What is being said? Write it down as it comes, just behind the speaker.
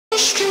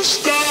Okay,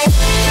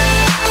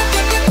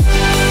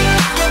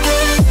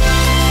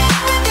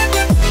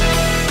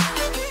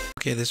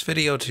 this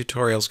video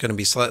tutorial is going to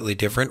be slightly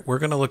different. We're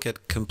going to look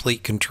at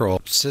Komplete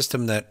Kontrol, a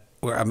system that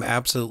I'm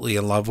absolutely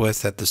in love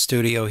with at the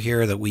studio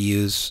here that we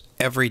use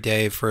every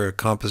day for a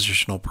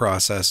compositional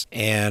process.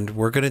 And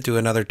we're going to do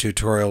another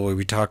tutorial where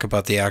we talk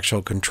about the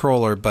actual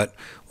controller, but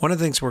one of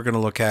the things we're going to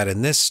look at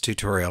in this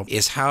tutorial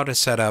is how to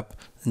set up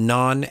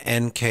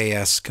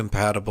non-NKS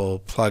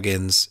compatible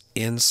plugins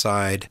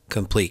inside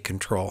Komplete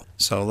Kontrol.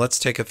 So let's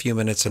take a few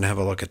minutes and have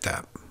a look at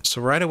that.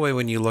 So right away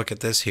when you look at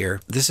this here,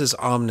 this is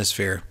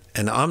Omnisphere.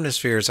 And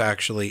Omnisphere is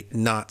actually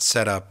not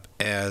set up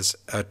as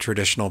a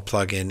traditional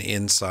plugin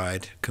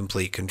inside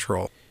Komplete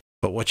Kontrol.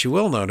 But what you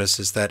will notice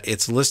is that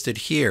it's listed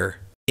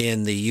here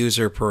in the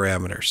user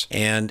parameters.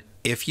 And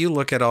if you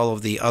look at all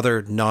of the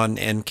other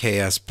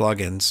non-NKS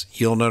plugins,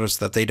 you'll notice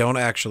that they don't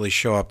actually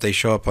show up. They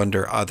show up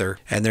under Other,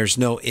 and there's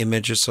no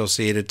image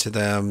associated to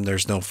them.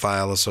 There's no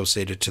file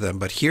associated to them.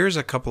 But here's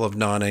a couple of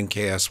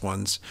non-NKS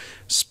ones,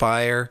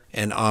 Spire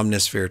and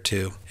Omnisphere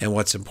 2. And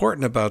what's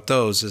important about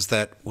those is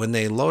that when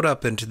they load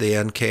up into the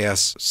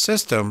NKS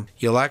system,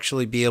 you'll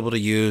actually be able to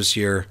use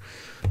your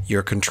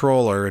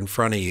controller in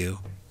front of you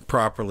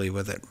properly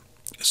with it.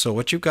 So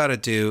what you've got to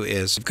do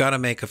is you've got to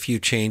make a few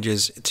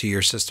changes to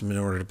your system in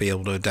order to be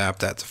able to adapt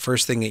that. The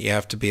first thing that you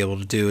have to be able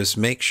to do is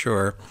make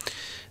sure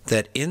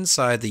that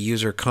inside the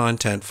user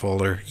content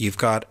folder, you've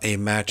got a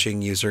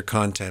matching user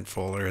content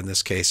folder. In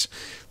this case,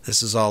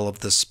 this is all of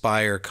the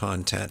Spire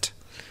content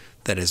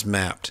that is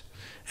mapped.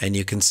 And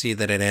you can see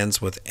that it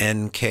ends with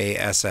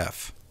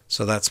NKSF.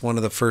 So that's one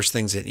of the first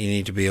things that you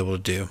need to be able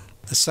to do.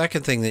 The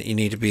second thing that you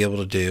need to be able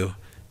to do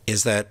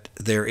is that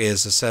there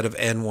is a set of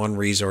N1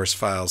 resource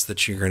files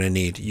that you're going to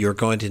need. You're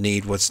going to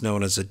need what's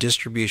known as a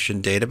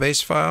distribution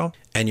database file,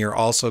 and you're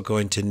also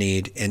going to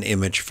need an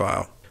image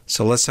file.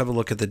 So let's have a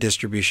look at the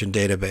distribution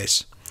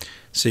database.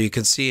 So you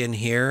can see in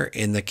here,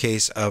 in the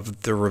case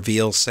of the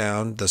reveal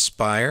sound, the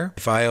Spire,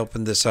 if I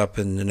open this up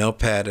in the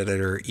Notepad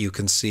editor, you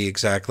can see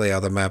exactly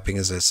how the mapping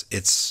is this.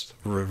 It's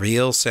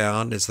reveal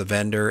sound is the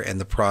vendor, and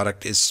the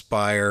product is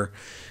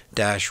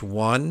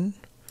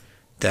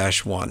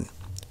Spire-1-1.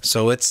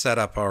 So it's set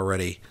up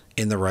already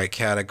in the right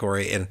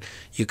category, and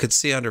you could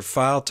see under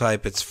file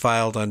type it's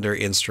filed under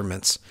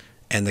instruments,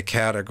 and the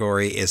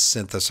category is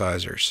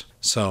synthesizers.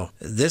 So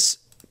this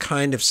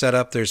kind of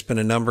setup, there's been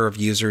a number of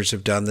users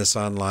who've done this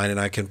online, and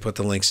I can put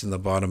the links in the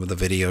bottom of the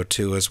video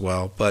too as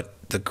well.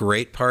 But the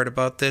great part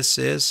about this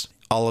is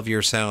all of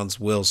your sounds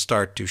will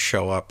start to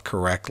show up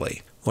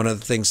correctly. One of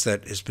the things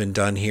that has been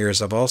done here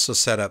is I've also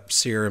set up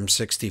Serum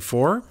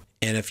 64.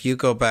 And if you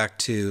go back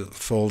to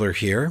folder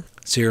here,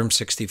 Serum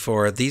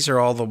 64, these are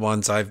all the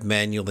ones I've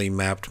manually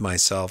mapped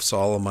myself. So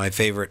all of my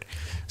favorite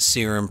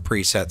Serum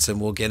presets, and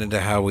we'll get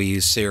into how we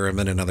use Serum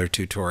in another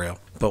tutorial.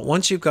 But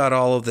once you've got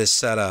all of this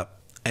set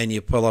up and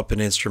you pull up an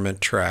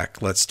instrument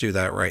track, let's do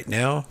that right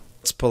now.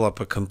 Let's pull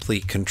up a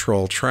Komplete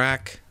Kontrol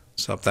track.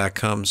 So up that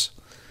comes.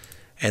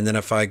 And then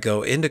if I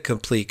go into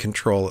Komplete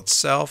Kontrol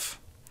itself,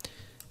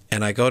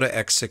 and I go to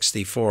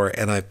X64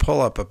 and I pull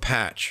up a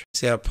patch.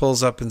 See how it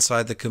pulls up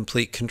inside the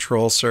Komplete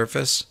Kontrol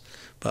surface?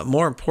 But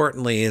more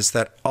importantly is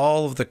that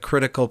all of the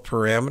critical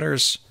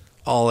parameters,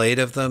 all 8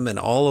 of them, and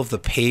all of the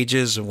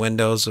pages and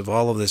windows of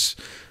all of this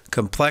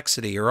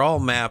complexity are all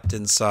mapped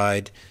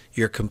inside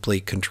your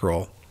Komplete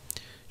Kontrol.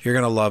 You're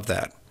going to love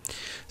that.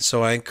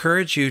 So I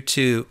encourage you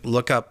to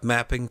look up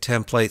mapping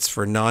templates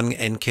for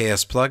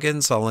non-NKS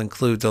plugins. I'll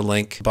include the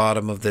link at the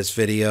bottom of this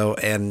video.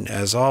 And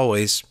as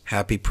always,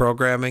 happy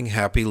programming,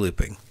 happy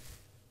looping.